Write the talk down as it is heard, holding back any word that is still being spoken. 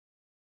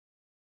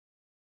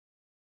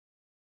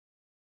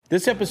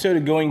This episode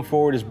of Going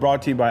Forward is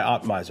brought to you by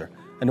Optimizer,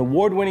 an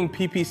award-winning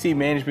PPC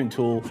management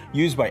tool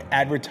used by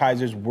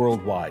advertisers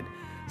worldwide.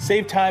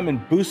 Save time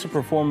and boost the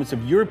performance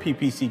of your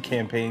PPC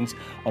campaigns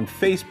on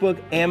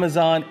Facebook,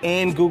 Amazon,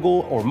 and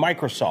Google or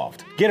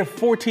Microsoft. Get a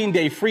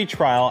 14-day free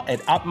trial at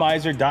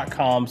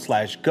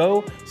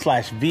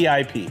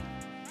optimizer.com/go/VIP.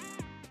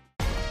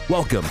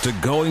 Welcome to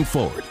Going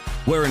Forward,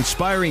 where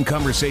inspiring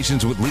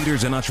conversations with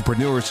leaders and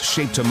entrepreneurs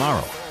shape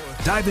tomorrow.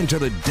 Dive into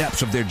the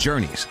depths of their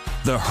journeys,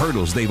 the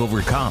hurdles they've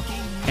overcome,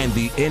 and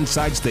the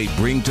insights they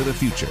bring to the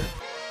future.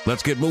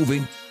 Let's get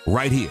moving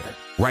right here,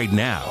 right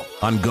now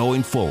on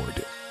Going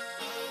Forward.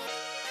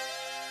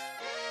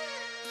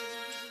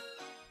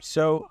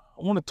 So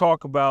I want to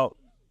talk about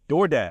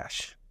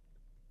DoorDash,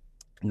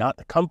 not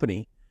the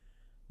company,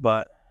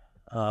 but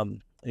I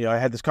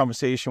had this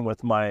conversation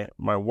with my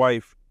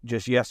wife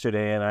just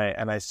yesterday,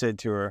 and I said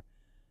to her,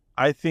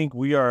 I think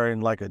we are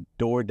in like a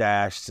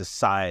DoorDash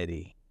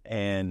society.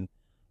 And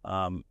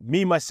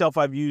myself,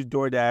 I've used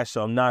DoorDash,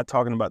 so I'm not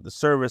talking about the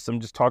service. I'm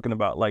just talking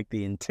about like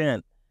the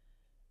intent.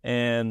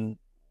 And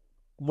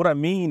what I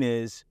mean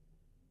is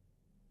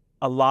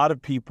a lot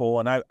of people,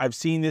 and I've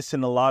seen this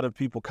in a lot of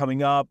people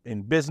coming up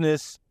in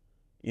business,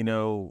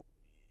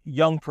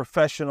 young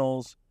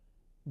professionals,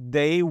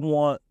 they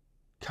want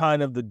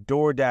kind of the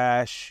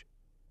DoorDash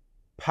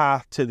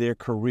path to their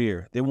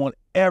career. They want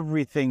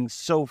everything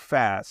so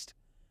fast.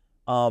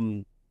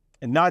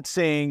 And not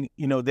saying,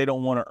 they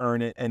don't want to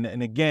earn it. And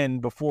again,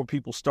 before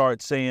people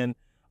start saying,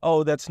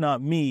 oh, that's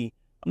not me,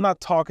 I'm not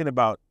talking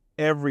about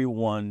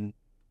everyone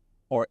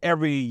or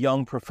every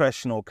young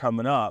professional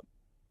coming up,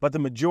 but the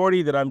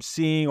majority that I'm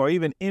seeing or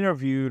even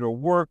interviewed or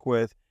work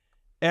with,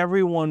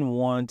 everyone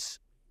wants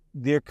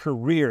their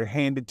career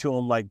handed to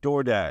them like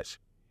DoorDash.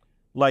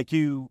 Like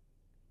you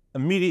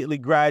immediately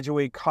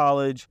graduate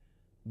college,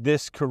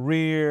 this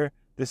career,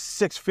 this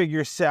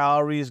six-figure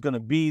salary is going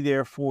to be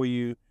there for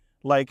you.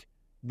 Like,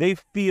 they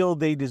feel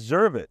they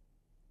deserve it,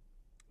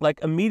 like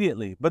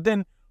immediately. But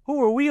then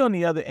who are we on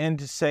the other end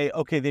to say,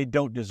 okay, they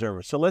don't deserve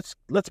it? So let's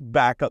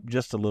back up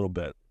just a little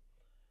bit.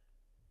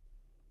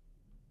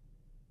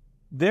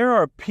 There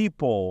are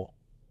people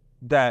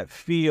that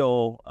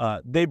feel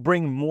they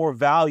bring more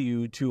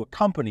value to a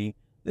company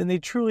than they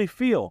truly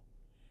feel.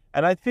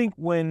 And I think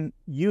when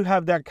you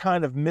have that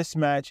kind of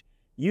mismatch,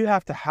 you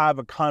have to have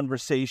a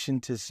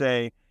conversation to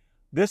say,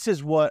 this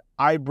is what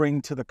I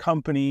bring to the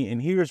company,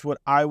 and here's what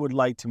I would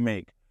like to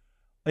make.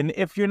 And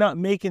if you're not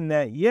making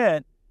that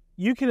yet,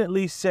 you can at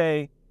least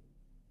say,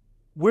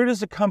 where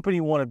does the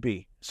company want to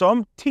be? So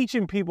I'm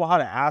teaching people how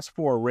to ask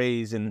for a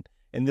raise in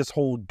this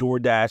whole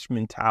DoorDash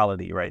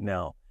mentality right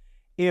now.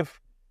 If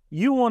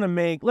you want to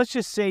make, let's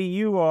just say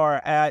you are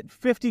at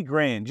 50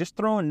 grand, just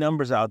throwing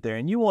numbers out there,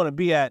 and you want to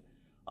be at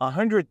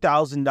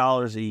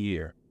 $100,000 a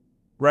year,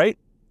 right?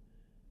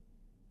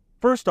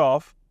 First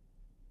off,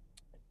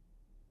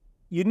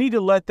 you need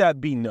to let that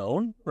be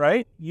known,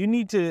 right? You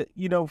need to,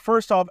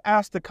 first off,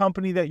 ask the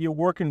company that you're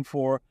working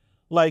for,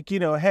 like,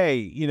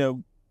 hey,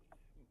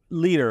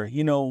 leader,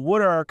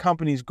 what are our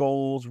company's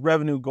goals,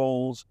 revenue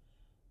goals,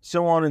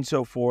 so on and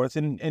so forth.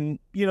 And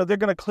they're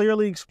going to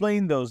clearly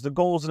explain those, the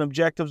goals and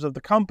objectives of the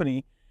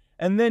company.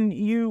 And then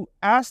you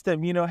ask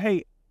them,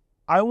 hey,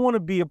 I want to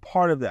be a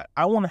part of that.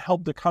 I want to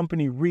help the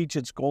company reach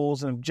its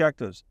goals and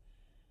objectives.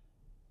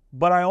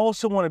 But I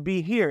also want to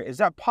be here. Is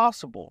that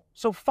possible?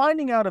 So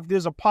finding out if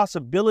there's a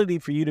possibility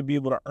for you to be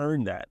able to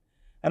earn that.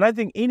 And I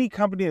think any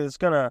company that's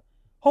going to,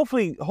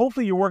 hopefully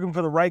you're working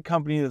for the right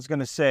company that's going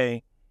to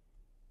say,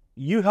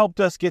 you helped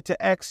us get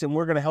to X and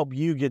we're going to help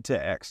you get to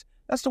X.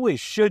 That's the way it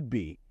should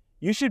be.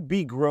 You should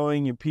be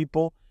growing your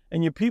people,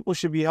 and your people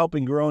should be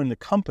helping growing the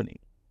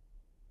company.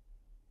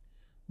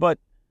 But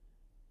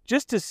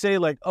just to say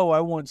like, oh,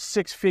 I want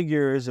six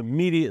figures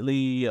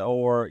immediately,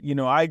 or,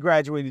 I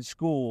graduated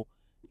school,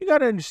 you got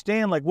to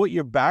understand like what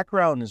your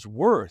background is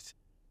worth.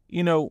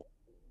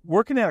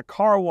 Working at a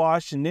car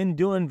wash and then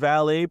doing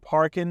valet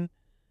parking,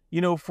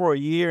 for a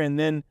year, and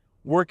then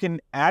working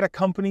at a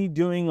company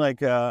doing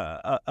like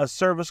a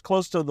service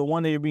close to the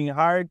one that you're being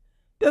hired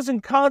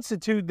doesn't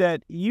constitute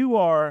that you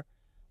are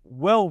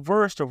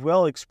well-versed or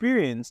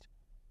well-experienced,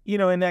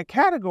 in that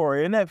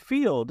category, in that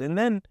field. And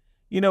then,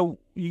 you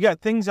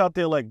got things out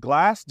there like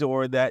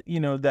Glassdoor that,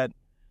 that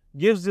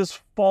gives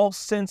this false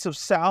sense of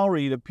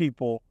salary to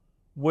people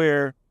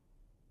where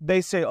they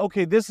say,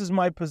 okay, this is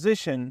my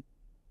position,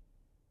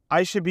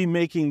 I should be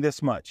making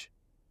this much.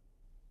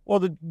 Well,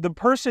 the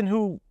person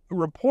who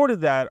reported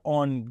that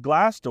on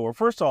Glassdoor,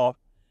 first off,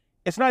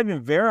 it's not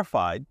even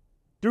verified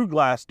through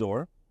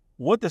Glassdoor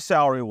what the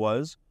salary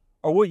was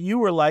or what you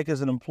were like as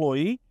an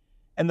employee,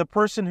 and the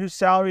person whose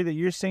salary that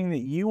you're saying that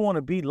you want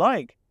to be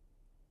like.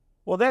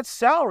 Well, that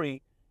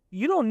salary,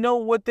 you don't know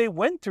what they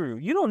went through.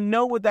 You don't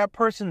know what that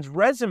person's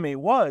resume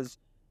was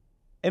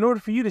in order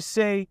for you to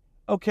say,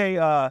 okay,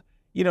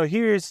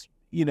 here's,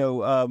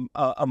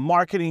 a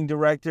marketing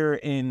director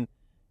in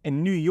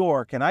New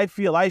York, and I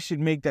feel I should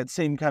make that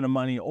same kind of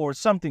money or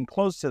something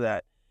close to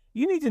that.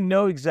 You need to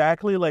know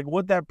exactly like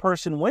what that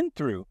person went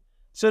through.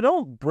 So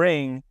don't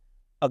bring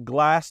a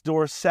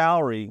Glassdoor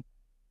salary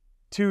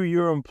to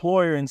your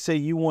employer and say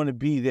you want to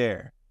be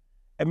there.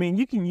 I mean,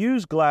 you can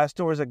use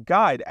Glassdoor as a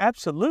guide,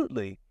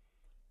 absolutely.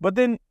 But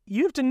then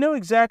you have to know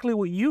exactly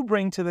what you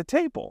bring to the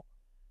table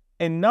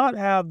and not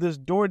have this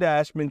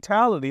DoorDash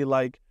mentality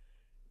like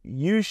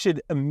you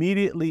should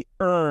immediately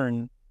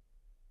earn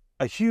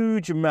a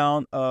huge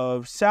amount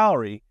of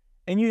salary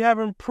and you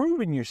haven't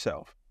proven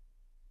yourself.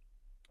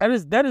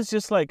 That is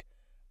just like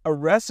a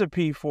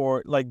recipe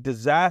for like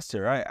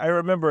disaster. I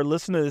remember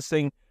listening to this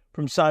thing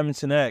from Simon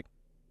Sinek,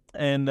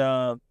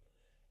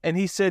 and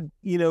he said,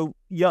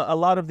 a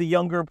lot of the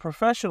younger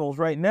professionals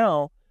right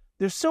now,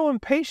 they're so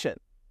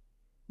impatient.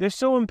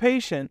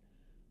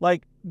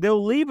 Like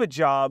they'll leave a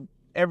job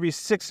every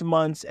 6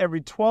 months,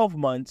 every 12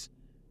 months,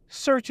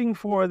 searching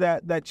for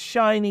that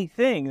shiny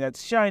thing, that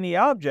shiny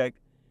object.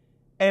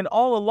 And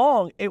all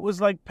along, it was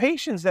like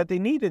patience that they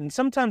needed. And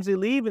sometimes they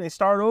leave and they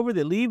start over,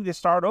 they leave, they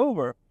start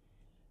over.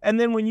 And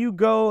then when you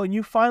go and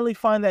you finally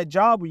find that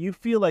job where you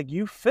feel like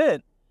you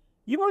fit,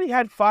 you've already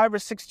had 5 or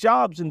 6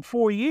 jobs in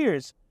 4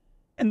 years.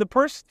 And the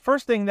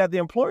first thing that the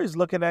employer is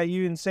looking at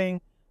you and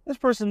saying, this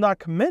person's not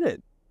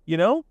committed,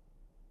 They're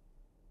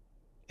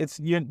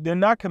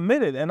not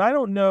committed. And I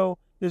don't know,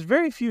 there's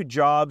very few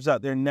jobs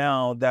out there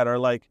now that are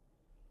like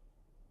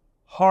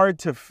hard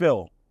to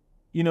fill.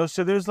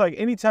 So there's like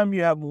anytime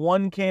you have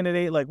one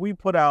candidate, like we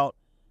put out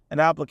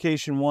an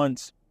application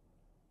once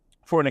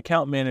for an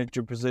account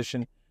manager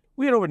position.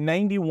 We had over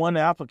 91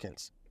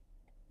 applicants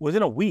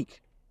within a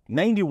week,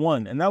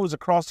 91. And that was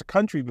across the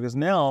country because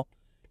now,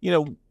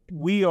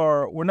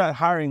 we're not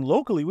hiring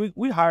locally.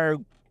 We hire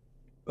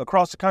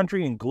across the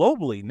country and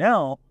globally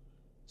now.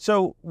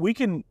 So we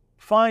can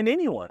find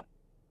anyone.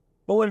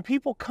 But when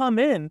people come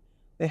in,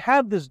 they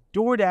have this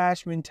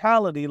DoorDash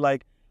mentality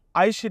like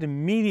I should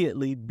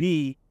immediately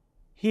be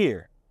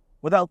here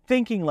without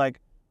thinking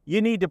like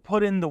you need to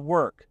put in the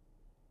work.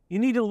 You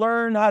need to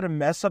learn how to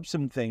mess up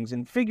some things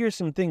and figure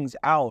some things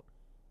out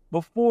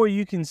before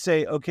you can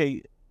say,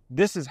 okay,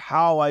 this is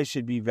how I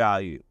should be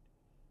valued.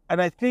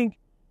 And I think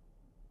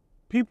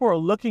people are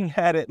looking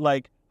at it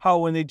like how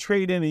when they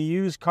trade in a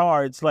used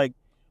car, it's like,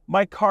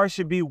 my car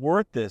should be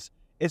worth this.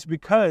 It's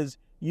because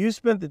you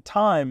spent the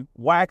time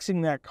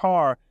waxing that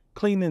car,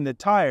 cleaning the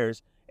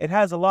tires. It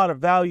has a lot of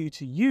value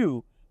to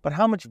you, but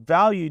how much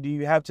value do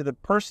you have to the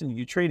person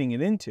you're trading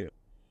it into?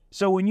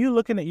 So when you're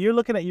looking at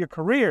your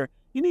career,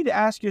 you need to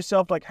ask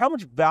yourself, like, how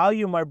much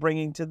value am I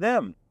bringing to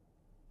them?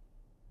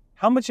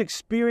 How much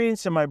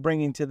experience am I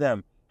bringing to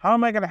them? How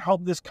am I going to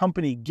help this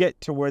company get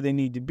to where they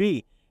need to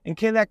be? And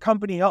can that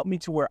company help me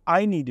to where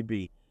I need to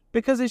be?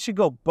 Because it should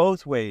go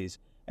both ways.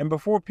 And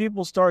before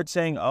people start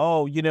saying, they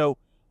want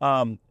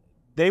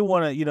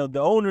to,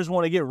 the owners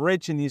want to get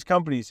rich in these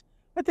companies,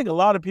 I think a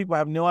lot of people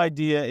have no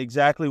idea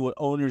exactly what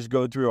owners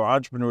go through or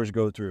entrepreneurs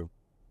go through.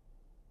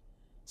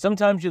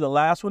 Sometimes you're the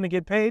last one to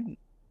get paid,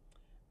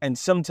 and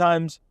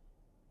sometimes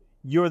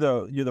you're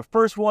the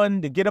first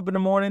one to get up in the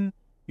morning.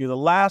 You're the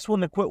last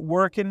one to quit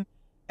working.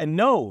 And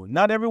no,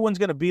 not everyone's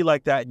going to be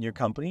like that in your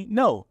company.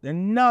 No, they're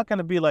not going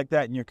to be like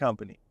that in your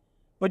company.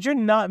 But you're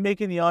not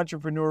making the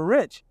entrepreneur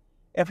rich.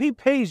 If he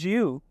pays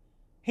you,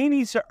 he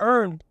needs to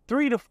earn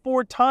 3 to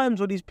 4 times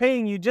what he's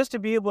paying you just to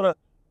be able to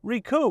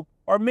recoup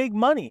or make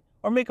money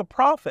or make a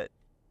profit.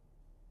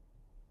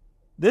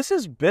 This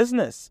is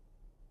business.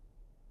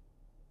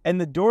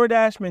 And the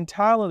DoorDash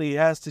mentality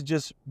has to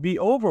just be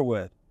over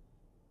with.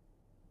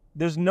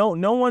 There's no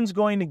one's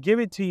going to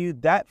give it to you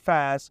that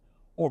fast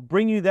or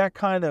bring you that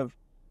kind of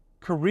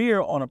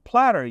career on a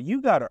platter.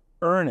 You got to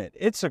earn it.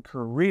 It's a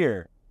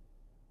career.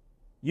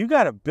 You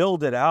got to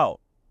build it out.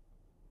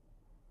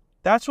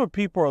 That's what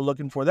people are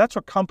looking for. That's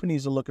what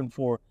companies are looking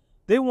for.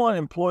 They want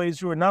employees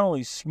who are not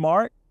only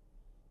smart,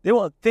 they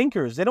want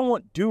thinkers. They don't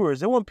want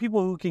doers. They want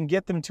people who can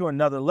get them to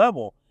another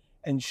level.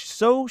 And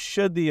so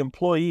should the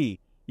employee.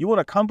 You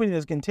want a company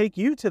that can take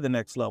you to the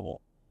next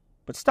level.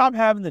 But stop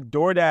having the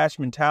DoorDash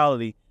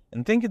mentality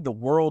and thinking the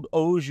world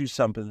owes you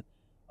something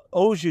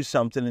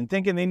and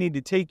thinking they need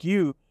to take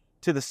you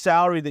to the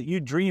salary that you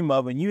dream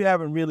of and you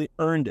haven't really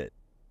earned it.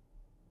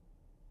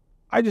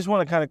 I just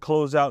want to kind of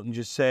close out and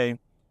just say,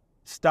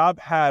 stop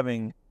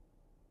having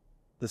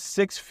the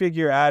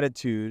 6-figure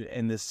attitude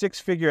and the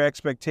 6-figure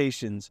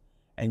expectations,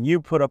 and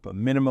you put up a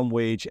minimum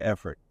wage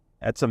effort.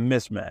 That's a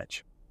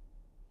mismatch.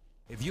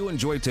 If you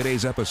enjoyed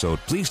today's episode,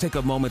 please take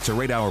a moment to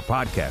rate our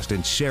podcast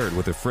and share it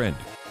with a friend.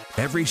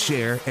 Every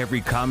share,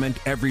 every comment,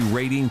 every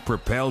rating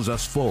propels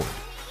us forward.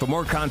 For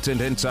more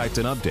content, insights,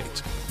 and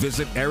updates,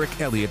 visit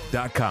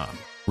ericelliott.com.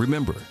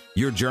 Remember,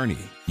 your journey,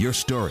 your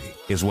story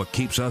is what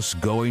keeps us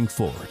going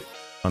forward.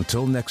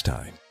 Until next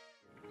time.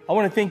 I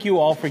want to thank you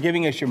all for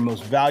giving us your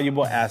most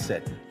valuable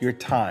asset, your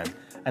time.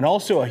 And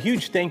also a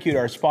huge thank you to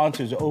our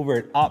sponsors over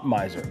at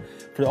Optmizer.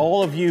 For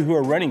all of you who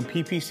are running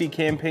PPC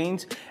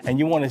campaigns and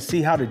you want to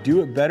see how to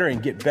do it better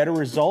and get better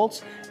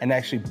results and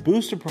actually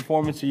boost the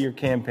performance of your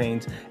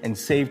campaigns and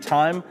save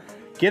time,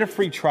 get a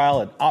free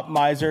trial at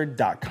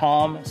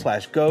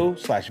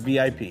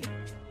optmizer.com/go/VIP.